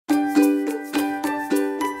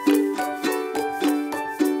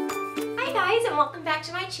welcome back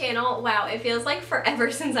to my channel. Wow, it feels like forever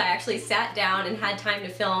since I actually sat down and had time to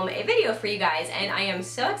film a video for you guys, and I am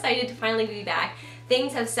so excited to finally be back.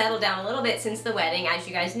 Things have settled down a little bit since the wedding. As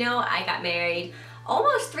you guys know, I got married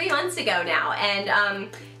almost 3 months ago now, and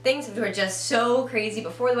things were just so crazy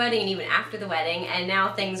before the wedding and even after the wedding, and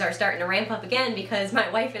now things are starting to ramp up again because my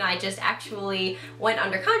wife and I just actually went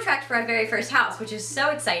under contract for our very first house, which is so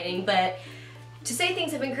exciting. But to say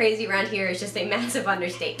things have been crazy around here is just a massive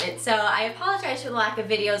understatement. So I apologize for the lack of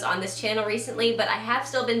videos on this channel recently, but I have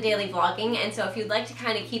still been daily vlogging, and so if you'd like to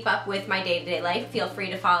kind of keep up with my day-to-day life, feel free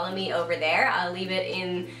to follow me over there. I'll leave it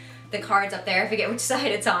in the cards up there, I forget which side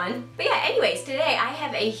it's on. But yeah, anyways, today I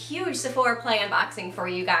have a huge Sephora Play unboxing for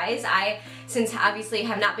you guys. Since obviously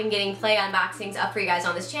have not been getting Play unboxings up for you guys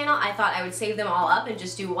on this channel, I thought I would save them all up and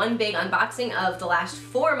just do one big unboxing of the last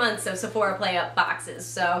 4 months of Sephora Play up boxes.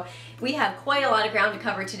 So we have quite a lot of ground to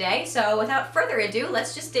cover today, so without further ado,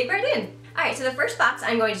 let's just dig right in. Alright, so the first box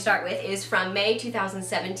I'm going to start with is from May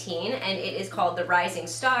 2017, and it is called The Rising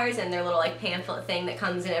Stars, and their little like pamphlet thing that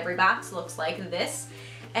comes in every box looks like this.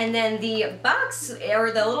 And then the box,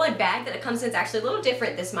 or the little like bag that it comes in, is actually a little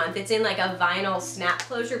different this month. It's in like a vinyl snap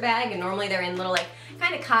closure bag, and normally they're in little like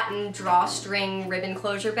kind of cotton drawstring ribbon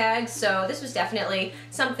closure bags, so this was definitely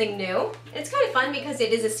something new. And it's kind of fun because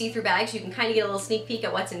it is a see-through bag, so you can kind of get a little sneak peek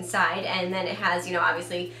at what's inside, and then it has, you know,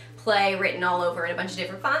 obviously Play written all over in a bunch of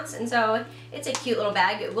different fonts, and so it's a cute little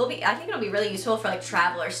bag. It will be, I think it'll be really useful for like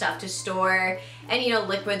traveler stuff, to store any, you know,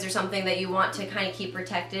 liquids or something that you want to kind of keep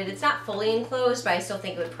protected. It's not fully enclosed, but I still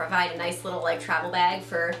think it would provide a nice little like travel bag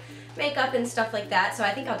for makeup and stuff like that, so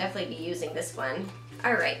I think I'll definitely be using this one.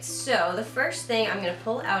 Alright, so the first thing I'm going to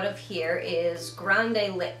pull out of here is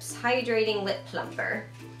Grande Lips Hydrating Lip Plumper.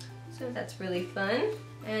 So that's really fun.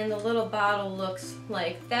 And the little bottle looks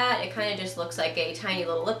like that. It kind of just looks like a tiny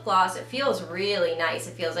little lip gloss. It feels really nice.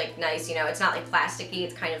 It feels like nice, you know, it's not like plasticky,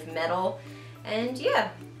 it's kind of metal. And yeah,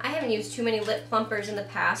 I haven't used too many lip plumpers in the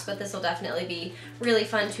past, but this will definitely be really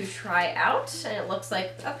fun to try out. And it looks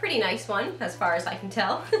like a pretty nice one, as far as I can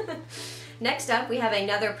tell. Next up, we have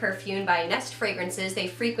another perfume by Nest Fragrances. They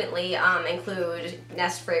frequently include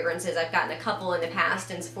Nest fragrances. I've gotten a couple in the past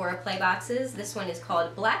in Sephora Play boxes. This one is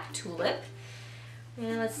called Black Tulip.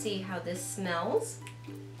 And let's see how this smells.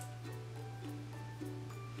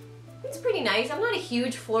 It's pretty nice. I'm not a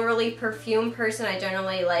huge florally perfume person. I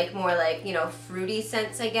generally like more like, you know, fruity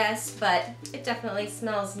scents, I guess, but it definitely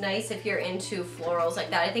smells nice if you're into florals like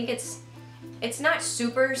that. I think it's not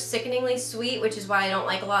super sickeningly sweet, which is why I don't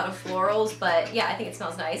like a lot of florals, but yeah, I think it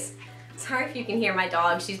smells nice. Sorry if you can hear my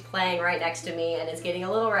dog. She's playing right next to me and is getting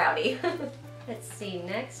a little rowdy. Let's see,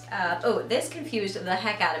 next up, oh, this confused the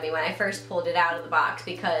heck out of me when I first pulled it out of the box,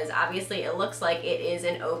 because obviously it looks like it is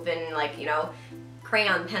an open, like, you know,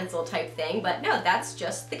 crayon pencil type thing, but no, that's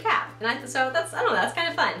just the cap. And so that's, I don't know, that's kind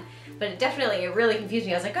of fun. But it really confused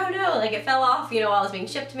me. I was like, oh no, like it fell off, you know, while it was being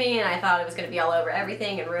shipped to me, and I thought it was going to be all over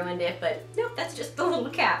everything and ruined it, but nope, that's just the little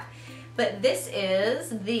cap. But this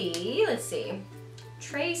is the, let's see,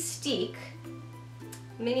 Trestique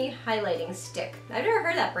Mini Highlighting Stick. I've never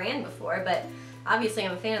heard that brand before, but obviously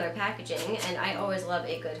I'm a fan of their packaging, and I always love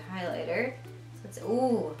a good highlighter. So it's,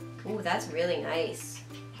 ooh, that's really nice.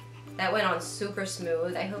 That went on super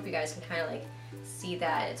smooth. I hope you guys can kind of like see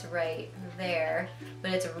that. It's right there.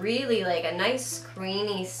 But it's really like a nice,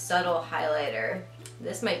 creamy, subtle highlighter.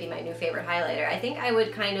 This might be my new favorite highlighter. I think I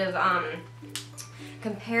would kind of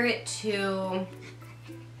compare it to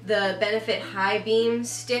the Benefit High Beam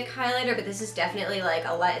Stick highlighter, but this is definitely like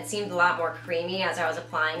it seemed a lot more creamy as I was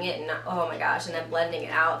applying it, and oh my gosh, and then blending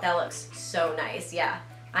it out. That looks so nice. Yeah,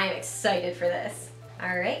 I am excited for this.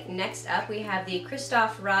 Alright, next up we have the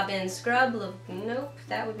Christophe Robin Scrub, nope,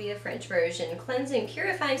 that would be the French version, Cleansing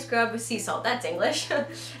Purifying Scrub with Sea Salt, that's English.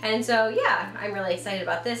 And so yeah, I'm really excited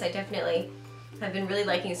about this. I definitely have been really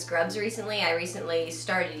liking scrubs recently. I recently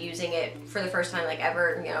started using it for the first time like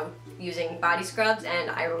ever, you know, using body scrubs, and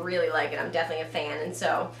I really like it. I'm definitely a fan, and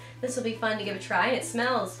so this will be fun to give a try, and it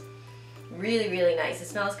smells really, really nice. It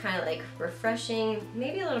smells kind of like refreshing,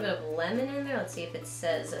 maybe a little bit of lemon in there. Let's see if it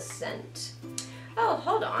says a scent. Oh,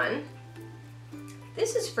 hold on.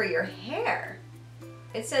 This is for your hair.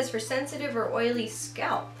 It says for sensitive or oily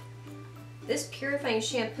scalp. This purifying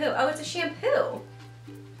shampoo. Oh, it's a shampoo.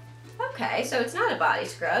 Okay, so it's not a body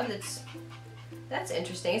scrub. That's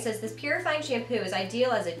interesting. It says this purifying shampoo is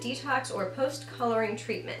ideal as a detox or post-coloring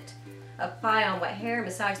treatment. Apply on wet hair,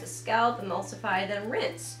 massage the scalp, emulsify, then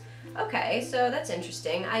rinse. Okay, so that's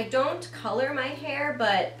interesting. I don't color my hair,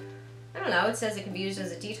 but I don't know, it says it can be used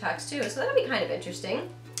as a detox too, so that'll be kind of interesting.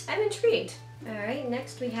 I'm intrigued. Alright,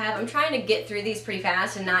 next we have, I'm trying to get through these pretty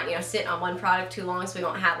fast and not, sit on one product too long so we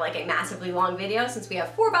don't have like a massively long video since we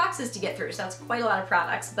have 4 boxes to get through, so that's quite a lot of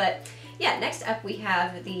products. But yeah, next up we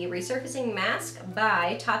have the Resurfacing Mask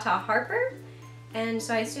by Tata Harper. And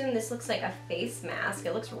so I assume this looks like a face mask.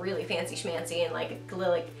 It looks really fancy schmancy and like a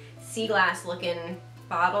little like sea glass looking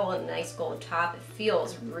bottle and a nice gold top. It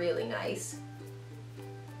feels really nice.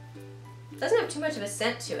 Doesn't have too much of a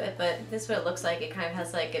scent to it, but this is what it looks like. It kind of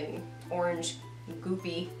has like an orange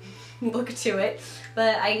goopy look to it.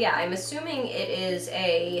 But I'm assuming it is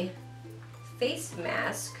a face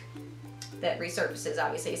mask that resurfaces.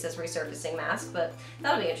 Obviously it says resurfacing mask, but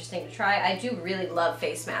that'll be interesting to try. I do really love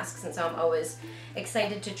face masks, and so I'm always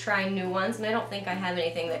excited to try new ones, and I don't think I have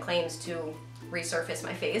anything that claims to resurface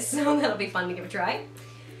my face, so that'll be fun to give a try.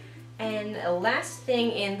 And the last thing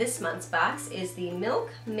in this month's box is the Milk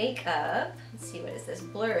Makeup, let's see, what is this,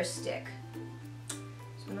 Blur Stick. So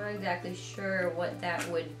I'm not exactly sure what that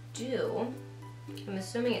would do. I'm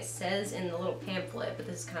assuming it says in the little pamphlet, but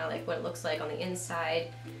this is kind of like what it looks like on the inside.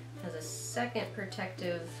 It has a second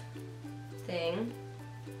protective thing.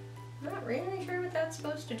 Not really sure what that's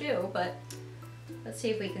supposed to do, but let's see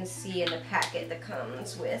if we can see in the packet that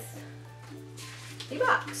comes with the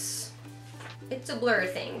box. It's a Blur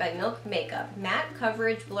Thing by Milk Makeup. Matte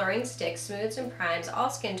coverage blurring stick smooths and primes all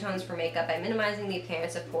skin tones for makeup by minimizing the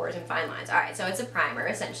appearance of pores and fine lines. Alright, so it's a primer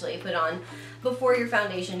essentially put on before your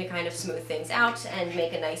foundation to kind of smooth things out and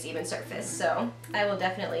make a nice even surface. So I will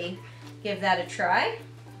definitely give that a try.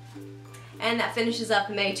 And that finishes up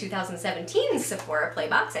May 2017's Sephora Play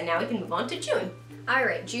Box, and now we can move on to June.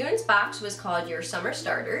 Alright, June's box was called Your Summer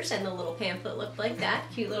Starters, and the little pamphlet looked like that.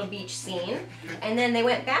 Cute little beach scene. And then they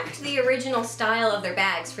went back to the original style of their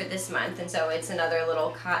bags for this month, and so it's another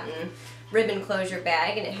little cotton ribbon closure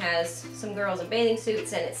bag, and it has some girls in bathing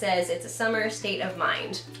suits, and it says it's a summer state of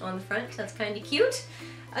mind on the front. That's kind of cute.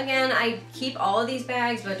 Again, I keep all of these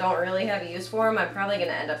bags but don't really have a use for them. I'm probably going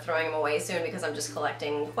to end up throwing them away soon because I'm just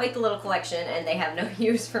collecting quite the little collection and they have no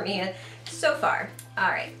use for me so far.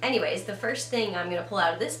 Alright, anyways, the first thing I'm going to pull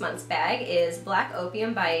out of this month's bag is Black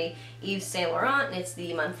Opium by Yves Saint Laurent, and it's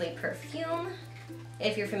the monthly perfume.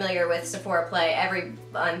 If you're familiar with Sephora Play, every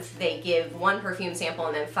month they give 1 perfume sample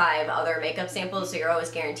and then 5 other makeup samples, so you're always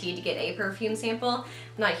guaranteed to get a perfume sample. I'm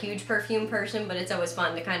not a huge perfume person, but it's always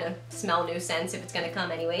fun to kind of smell new scents if it's going to come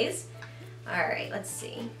anyways. Alright, let's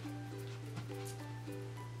see.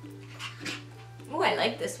 Ooh, I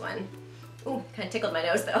like this one. Ooh, kind of tickled my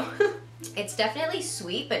nose though. It's definitely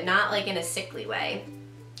sweet, but not like in a sickly way.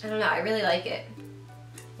 I don't know, I really like it.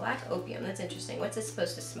 Black Opium, that's interesting. What's this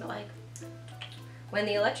supposed to smell like? When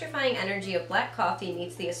the electrifying energy of black coffee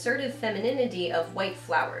meets the assertive femininity of white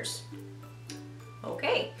flowers.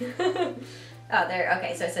 Okay. Oh, there,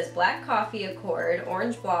 okay, so it says black coffee accord,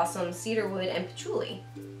 orange blossom, cedarwood, and patchouli.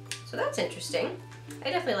 So that's interesting.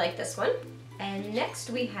 I definitely like this one. And next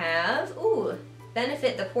we have, ooh,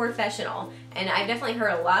 Benefit the Porefessional. And I've definitely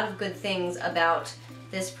heard a lot of good things about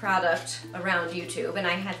this product around YouTube, and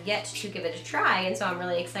I have yet to give it a try, and so I'm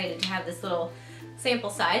really excited to have this little sample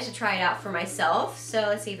size to try it out for myself. So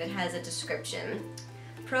let's see if it has a description.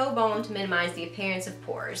 Pro Bone to minimize the appearance of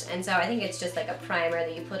pores. And so I think it's just like a primer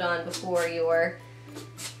that you put on before your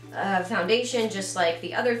foundation, just like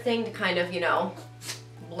the other thing, to kind of,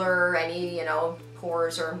 blur any,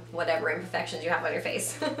 pores or whatever imperfections you have on your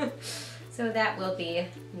face. So that will be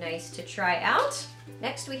nice to try out.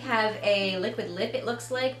 Next we have a liquid lip, it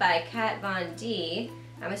looks like, by Kat Von D.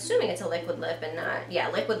 I'm assuming it's a liquid lip and not, yeah,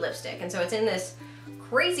 liquid lipstick. And so it's in this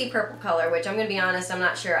crazy purple color, which I'm gonna be honest, I'm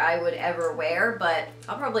not sure I would ever wear, but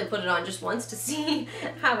I'll probably put it on just once to see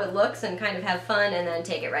how it looks and kind of have fun and then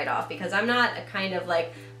take it right off, because I'm not a kind of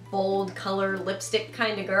like bold color lipstick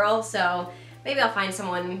kind of girl. So maybe I'll find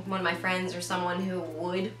someone, one of my friends or someone who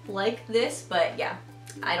would like this, but yeah,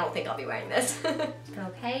 I don't think I'll be wearing this.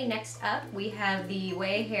 Okay, next up we have the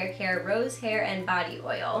Way Hair Care Rose Hair and Body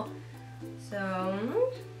Oil.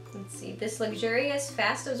 So, let's see. This luxurious,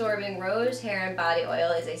 fast-absorbing rose hair and body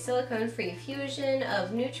oil is a silicone-free fusion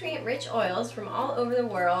of nutrient-rich oils from all over the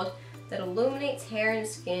world that illuminates hair and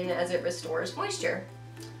skin as it restores moisture.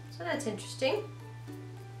 So that's interesting.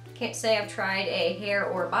 Can't say I've tried a hair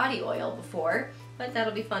or body oil before, but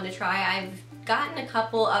that'll be fun to try. I've gotten a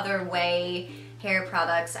couple other Way hair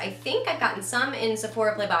products. I think I've gotten some in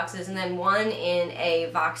Sephora Play boxes and then one in a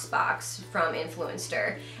Vox box from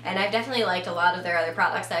Influencer. And I've definitely liked a lot of their other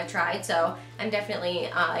products that I've tried, so I'm definitely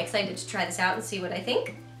excited to try this out and see what I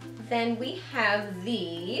think. Then we have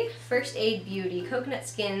the First Aid Beauty Coconut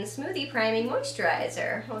Skin Smoothie Priming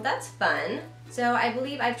Moisturizer. Well, that's fun. So I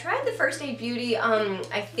believe I've tried the First Aid Beauty,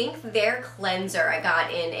 I think their cleanser I got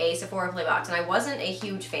in a Sephora play box, and I wasn't a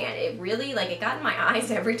huge fan. It really, like, it got in my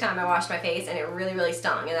eyes every time I washed my face, and it really, really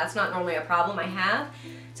stung, and that's not normally a problem I have.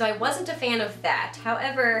 So I wasn't a fan of that.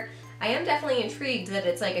 However, I am definitely intrigued that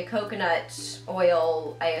it's like a coconut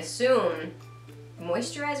oil, I assume,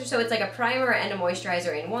 moisturizer. So it's like a primer and a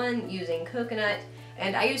moisturizer in one using coconut,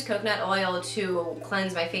 and I use coconut oil to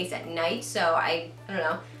cleanse my face at night, so I don't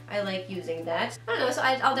know. I like using that. I don't know, so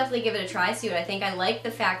I'll definitely give it a try, see what I think. I like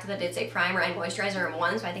the fact that it's a primer and moisturizer in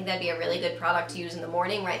one, so I think that'd be a really good product to use in the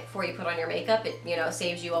morning right before you put on your makeup. It, you know,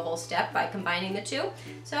 saves you a whole step by combining the two.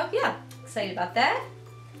 So yeah, excited about that.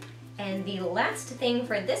 And the last thing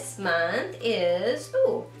for this month is,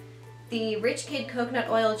 ooh, the Rich Kid Coconut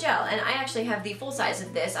Oil Gel, and I actually have the full size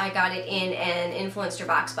of this. I got it in an Influencer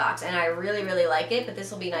box, and I really, really like it, but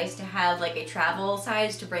this will be nice to have like a travel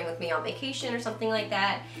size to bring with me on vacation or something like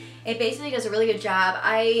that. It basically does a really good job.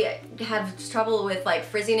 I have trouble with like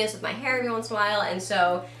frizziness with my hair every once in a while, and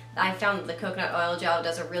so I found that the coconut oil gel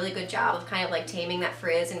does a really good job of kind of like taming that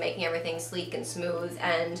frizz and making everything sleek and smooth.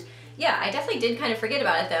 And yeah, I definitely did kind of forget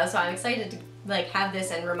about it though, so I'm excited to like have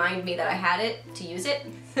this and remind me that I had it to use it.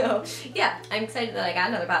 So yeah, I'm excited that I got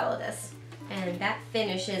another bottle of this. And that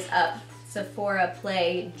finishes up Sephora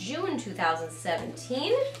Play June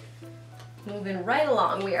 2017. Moving right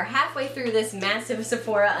along, we are halfway through this massive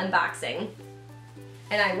Sephora unboxing.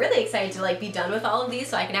 And I'm really excited to like be done with all of these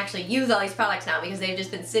so I can actually use all these products now, because they've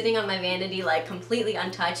just been sitting on my vanity like completely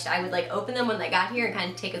untouched. I would like open them when they got here and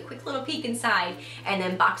kind of take a quick little peek inside and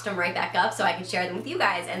then boxed them right back up so I could share them with you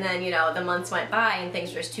guys. And then, you know, the months went by and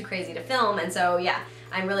things were just too crazy to film, and so yeah,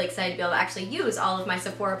 I'm really excited to be able to actually use all of my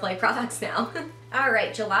Sephora Play products now.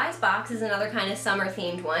 Alright, July's box is another kind of summer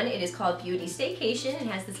themed one. It is called Beauty Staycation. It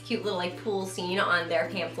has this cute little like pool scene on their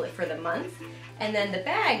pamphlet for the month. And then the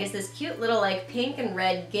bag is this cute little like pink and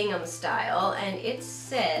red gingham style, and it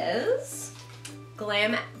says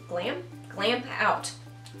glamp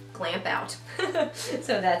out.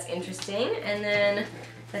 So that's interesting. And then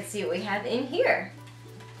let's see what we have in here.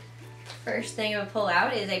 First thing I'm gonna pull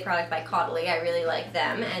out is a product by Caudalie. I really like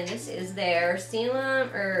them, and this is their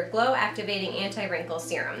Glow Activating Anti-Wrinkle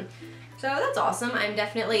Serum. So that's awesome. I'm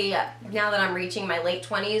definitely, now that I'm reaching my late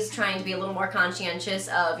 20s, trying to be a little more conscientious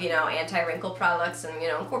of, you know, anti-wrinkle products and, you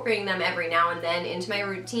know, incorporating them every now and then into my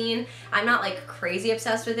routine. I'm not like crazy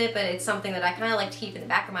obsessed with it, but it's something that I kind of like to keep in the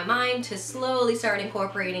back of my mind to slowly start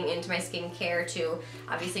incorporating into my skincare to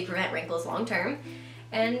obviously prevent wrinkles long term.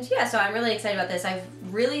 And yeah, so I'm really excited about this. I've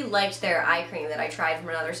really liked their eye cream that I tried from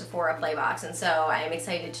another Sephora Play box, and so I'm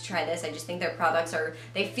excited to try this. I just think their products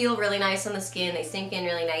they feel really nice on the skin, they sink in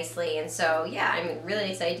really nicely, and so yeah, I'm really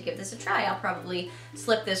excited to give this a try. I'll probably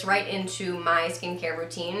slip this right into my skincare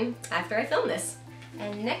routine after I film this.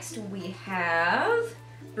 And next we have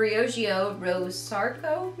Briogeo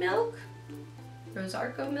Rosarco Milk.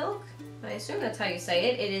 Rosarco Milk? I assume that's how you say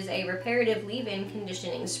it. It is a reparative leave-in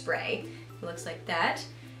conditioning spray. It looks like that.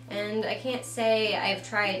 And I can't say I've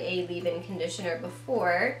tried a leave-in conditioner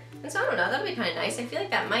before, and so I don't know, that'll be kind of nice. I feel like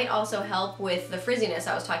that might also help with the frizziness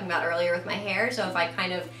I was talking about earlier with my hair, so if I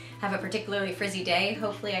kind of have a particularly frizzy day,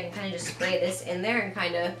 hopefully I can kind of just spray this in there and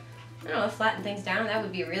kind of, I don't know, flatten things down. That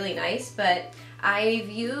would be really nice. But I've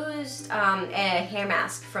used a hair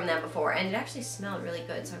mask from them before, and it actually smelled really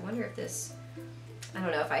good, so I wonder if this, I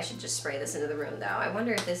don't know if I should just spray this into the room though. I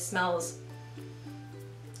wonder if this smells,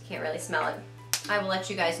 can't really smell it. I will let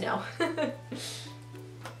you guys know.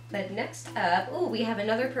 But next up, ooh, we have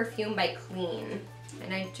another perfume by Clean.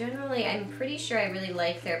 And I'm pretty sure I really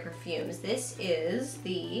like their perfumes. This is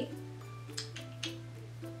the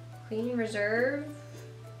Clean Reserve.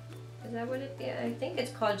 Is that what it is? I think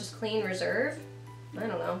it's called just Clean Reserve. I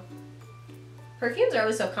don't know. Perfumes are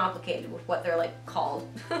always so complicated with what they're like called.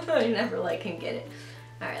 I never like can get it.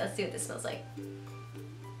 Alright, let's see what this smells like.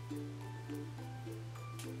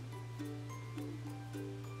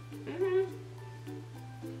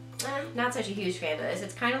 Not such a huge fan of this.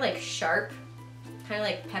 It's kind of like sharp, kind of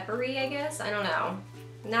like peppery, I guess. I don't know.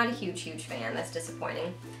 Not a huge fan. That's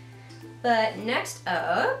disappointing. But next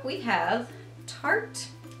up, we have Tarte.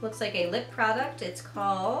 Looks like a lip product. It's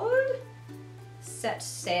called Set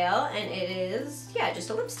Sail, and it is, yeah, just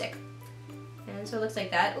a lipstick. And so it looks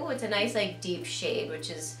like that. Ooh, it's a nice like deep shade, which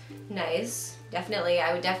is nice. Definitely,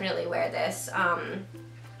 I would definitely wear this.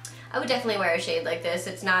 I would definitely wear a shade like this.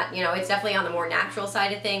 It's not, you know, it's definitely on the more natural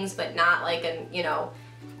side of things, but not like a, you know,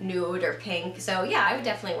 nude or pink. So yeah, I would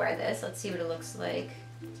definitely wear this. Let's see what it looks like.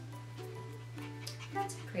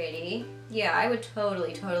 That's pretty. Yeah, I would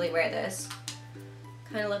totally wear this.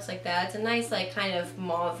 Kind of looks like that. It's a nice, like, kind of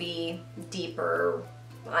mauve-y, deeper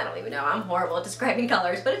well, I don't even know, I'm horrible at describing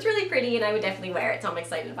colors, but it's really pretty and I would definitely wear it, so I'm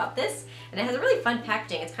excited about this. And it has a really fun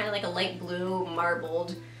packaging. It's kind of like a light blue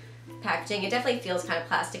marbled packaging. It definitely feels kind of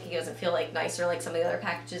plasticky. It doesn't feel like nicer like some of the other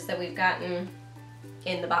packages that we've gotten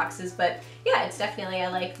in the boxes, but yeah, it's definitely, I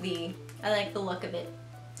like the look of it.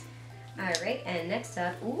 Alright, and next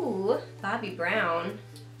up, ooh, Bobbi Brown.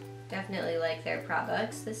 Definitely like their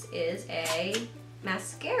products. This is a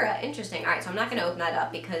mascara. Interesting. Alright, so I'm not going to open that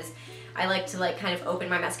up because I like to like kind of open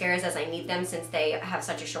my mascaras as I need them since they have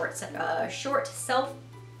such a short shelf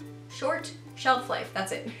life.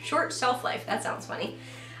 That's it. Short shelf life. That sounds funny.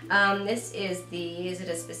 This is the, is it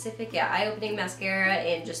a specific, yeah, eye-opening mascara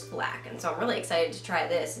in just black, and so I'm really excited to try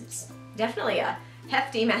this. It's definitely a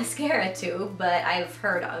hefty mascara tube, but I've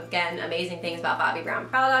heard, again, amazing things about Bobbi Brown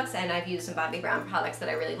products, and I've used some Bobbi Brown products that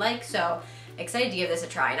I really like, so excited to give this a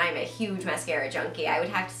try, and I'm a huge mascara junkie. I would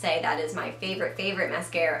have to say that is my favorite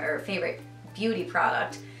mascara, or favorite beauty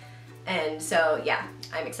product, and so yeah,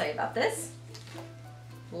 I'm excited about this.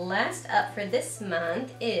 Last up for this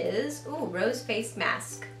month is, ooh, Rose Face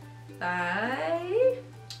Mask by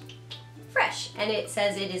Fresh, and it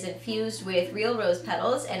says it is infused with real rose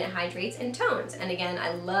petals and it hydrates and tones. And again,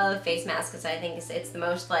 I love face masks because I think it's the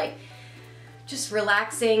most like just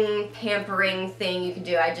relaxing, pampering thing you can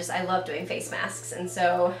do. I love doing face masks, and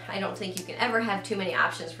so I don't think you can ever have too many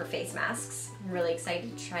options for face masks. I'm really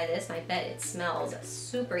excited to try this, and I bet it smells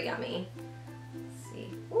super yummy. Let's see.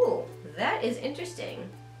 Ooh, that is interesting.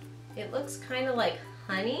 It looks kind of like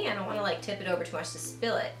honey. I don't want to like tip it over too much to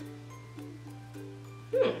spill it.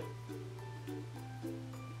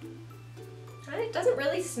 It doesn't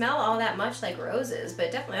really smell all that much like roses,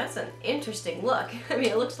 but definitely that's an interesting look. I mean,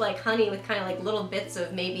 it looks like honey with kind of like little bits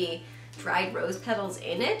of maybe dried rose petals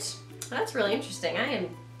in it. That's really interesting. I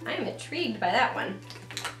am intrigued by that one.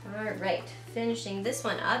 All right, finishing this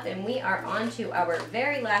one up, and we are on to our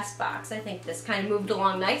very last box. I think this kind of moved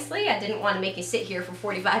along nicely. I didn't want to make you sit here for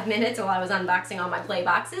 45 minutes while I was unboxing all my play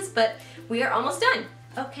boxes, but we are almost done.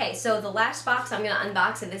 Okay, so the last box I'm going to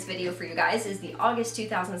unbox in this video for you guys is the August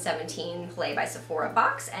 2017 Play by Sephora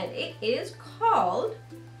box, and it is called,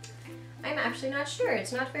 I'm actually not sure,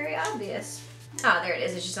 it's not very obvious. Ah, there it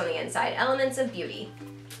is, it's just on the inside, Elements of Beauty.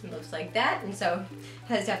 It looks like that, and so it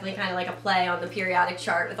has definitely kind of like a play on the periodic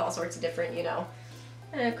chart with all sorts of different, you know,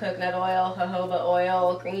 coconut oil, jojoba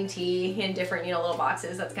oil, green tea in different, you know, little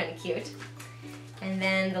boxes. That's kind of cute. And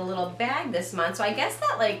then the little bag this month, so I guess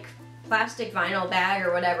that like plastic vinyl bag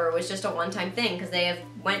or whatever was just a one-time thing because they have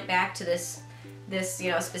went back to this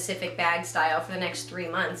you know, specific bag style for the next 3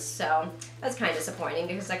 months, so that's kind of disappointing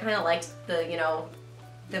because I kind of liked the, you know,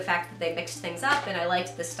 the fact that they mixed things up, and I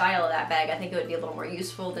liked the style of that bag. I think it would be a little more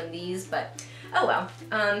useful than these, but oh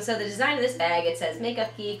well. So the design of this bag, it says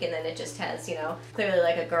Makeup Geek, and then it just has, you know, clearly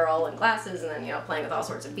like a girl in glasses, and then, you know, playing with all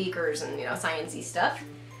sorts of beakers and, you know, sciencey stuff.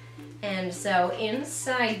 And so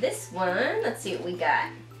inside this one, let's see what we got.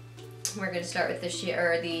 We're going to start with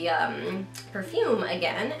the perfume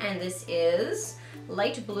again, and this is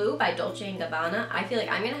Light Blue by Dolce & Gabbana. I feel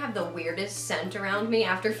like I'm going to have the weirdest scent around me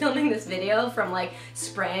after filming this video from like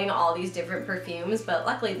spraying all these different perfumes, but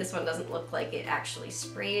luckily this one doesn't look like it actually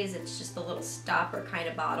sprays. It's just a little stopper kind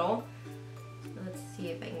of bottle. Let's see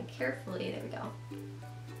if I can carefully, there we go.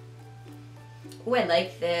 Oh, I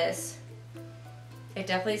like this. It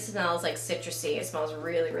definitely smells like citrusy. It smells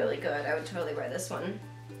really, really good. I would totally wear this one.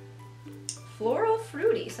 Floral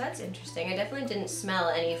fruity, so that's interesting. I definitely didn't smell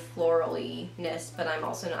any florally-ness, but I'm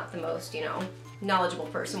also not the most, you know, knowledgeable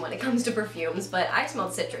person when it comes to perfumes, but I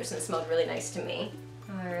smelled citrus and it smelled really nice to me.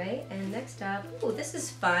 Alright, and next up, ooh, this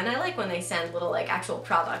is fun. I like when they send little like actual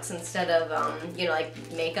products instead of, you know, like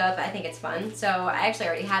makeup. I think it's fun. So I actually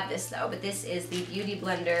already have this though, but this is the Beauty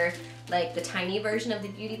Blender, like the tiny version of the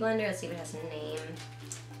Beauty Blender. Let's see if it has a name.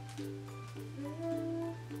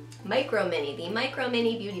 Micro Mini, the Micro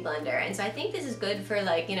Mini Beauty Blender. And so I think this is good for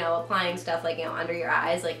like, you know, applying stuff like, you know, under your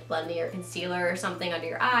eyes, like blending your concealer or something under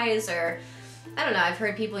your eyes, or I don't know, I've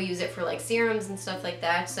heard people use it for like serums and stuff like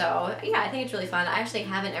that. So yeah, I think it's really fun. I actually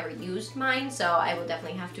haven't ever used mine, so I will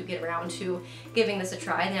definitely have to get around to giving this a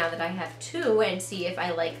try now that I have two and see if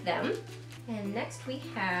I like them. And next we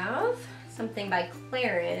have something by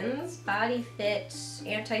Clarins, Body Fit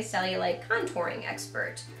Anti-Cellulite Contouring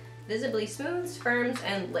Expert. Visibly smooths, firms,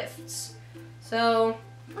 and lifts. So,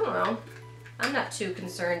 I don't know. I'm not too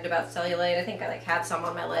concerned about cellulite. I think I like have some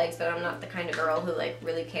on my legs, but I'm not the kind of girl who like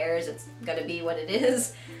really cares. It's gonna be what it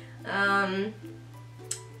is.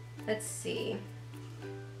 Let's see.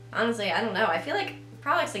 Honestly, I don't know. I feel like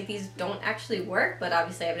products like these don't actually work, but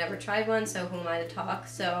obviously I've never tried one, so who am I to talk?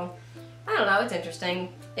 So, I don't know, it's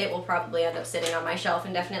interesting. It will probably end up sitting on my shelf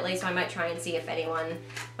indefinitely, so I might try and see if one of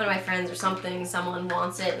my friends or something, someone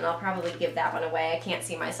wants it, and I'll probably give that one away. I can't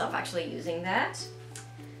see myself actually using that.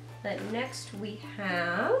 But next we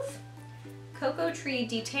have Cocoa Tree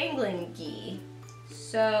Detangling Ghee.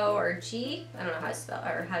 So, or G, I don't know how to spell,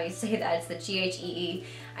 or how you say that, it's the G-H-E-E.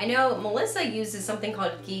 I know Melissa uses something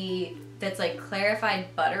called ghee that's like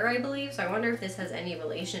clarified butter, I believe, so I wonder if this has any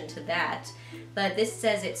relation to that. But this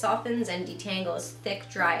says it softens and detangles thick,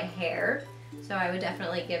 dry hair. So I would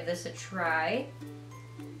definitely give this a try.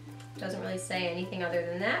 Doesn't really say anything other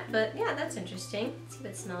than that, but yeah, that's interesting. Let's see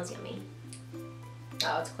if it smells yummy.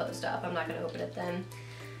 Oh, it's closed up. I'm not gonna open it then.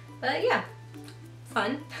 But yeah,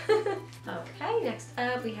 fun. Okay, next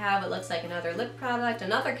up we have, it looks like another lip product,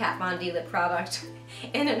 another Kat Von D lip product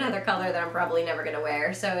in another color that I'm probably never gonna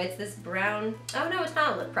wear. So it's this brown, oh no, it's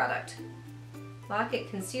not a lip product. Lock-It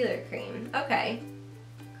Concealer Cream. Okay.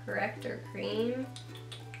 Corrector cream.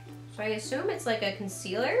 So I assume it's like a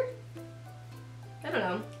concealer? I don't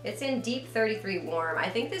know. It's in Deep 33 Warm. I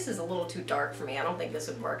think this is a little too dark for me. I don't think this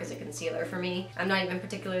would work as a concealer for me. I'm not even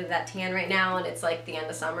particularly that tan right now, and it's like the end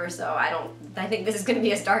of summer, so I think this is gonna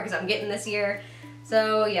be as dark as I'm getting this year.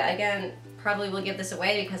 So yeah, again, probably will give this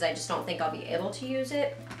away because I just don't think I'll be able to use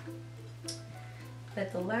it.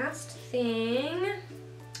 But the last thing,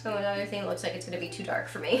 oh, another thing that looks like it's going to be too dark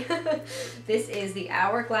for me. This is the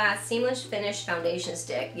Hourglass Seamless Finish Foundation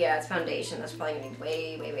Stick. Yeah, it's foundation. That's probably going to be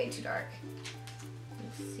way, way, way too dark.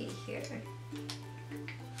 Let's see here.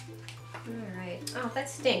 Alright. Oh, that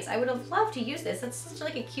stinks. I would have loved to use this. That's such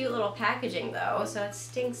like a cute little packaging though. So it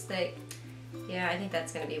stinks that, yeah, I think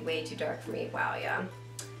that's going to be way too dark for me. Wow, yeah.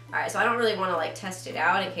 Alright, so I don't really want to like test it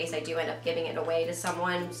out in case I do end up giving it away to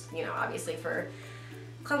someone, you know, obviously for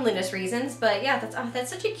cleanliness reasons, but yeah,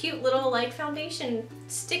 that's such a cute little like foundation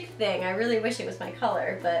stick thing. I really wish it was my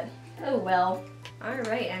color, but oh well.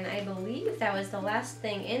 Alright, and I believe that was the last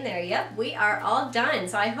thing in there. Yep, we are all done.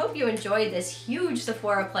 So I hope you enjoyed this huge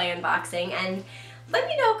Sephora play unboxing, and let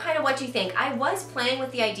me know kind of what you think. I was playing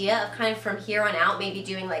with the idea of kind of from here on out maybe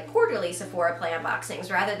doing like quarterly Sephora play unboxings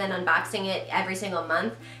rather than unboxing it every single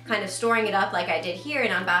month, kind of storing it up like I did here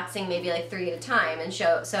and unboxing maybe like 3 at a time, and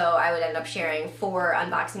so I would end up sharing 4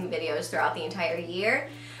 unboxing videos throughout the entire year.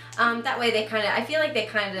 That way they kind of, I feel like they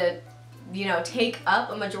kind of, you know, take up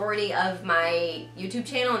a majority of my YouTube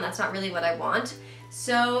channel, and that's not really what I want.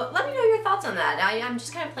 So let me know your thoughts on that. I'm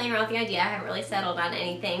just kind of playing around with the idea. I haven't really settled on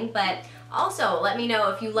anything, but also let me know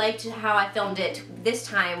if you liked how I filmed it this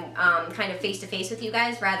time, kind of face to face with you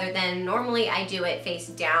guys rather than normally I do it face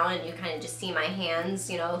down and you kind of just see my hands,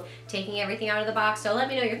 you know, taking everything out of the box. So let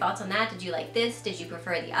me know your thoughts on that. Did you like this? Did you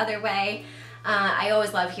prefer the other way? I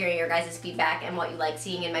always love hearing your guys' feedback and what you like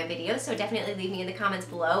seeing in my videos, so definitely leave me in the comments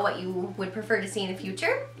below what you would prefer to see in the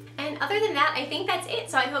future. And other than that, I think that's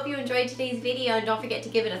it. So I hope you enjoyed today's video, and don't forget to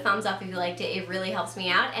give it a thumbs up if you liked it. It really helps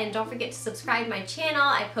me out. And don't forget to subscribe to my channel.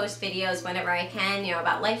 I post videos whenever I can, you know,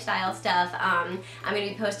 about lifestyle stuff. I'm going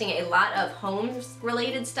to be posting a lot of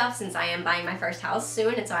homes-related stuff since I am buying my first house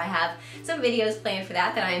soon, and so I have some videos planned for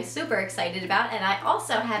that I am super excited about. And I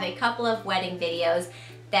also have a couple of wedding videos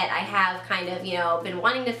that I have kind of, you know, been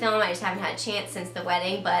wanting to film. I just haven't had a chance since the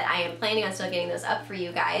wedding, but I am planning on still getting those up for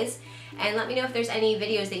you guys. And let me know if there's any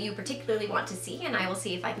videos that you particularly want to see, and I will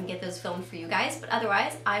see if I can get those filmed for you guys. But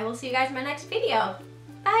otherwise, I will see you guys in my next video.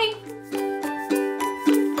 Bye!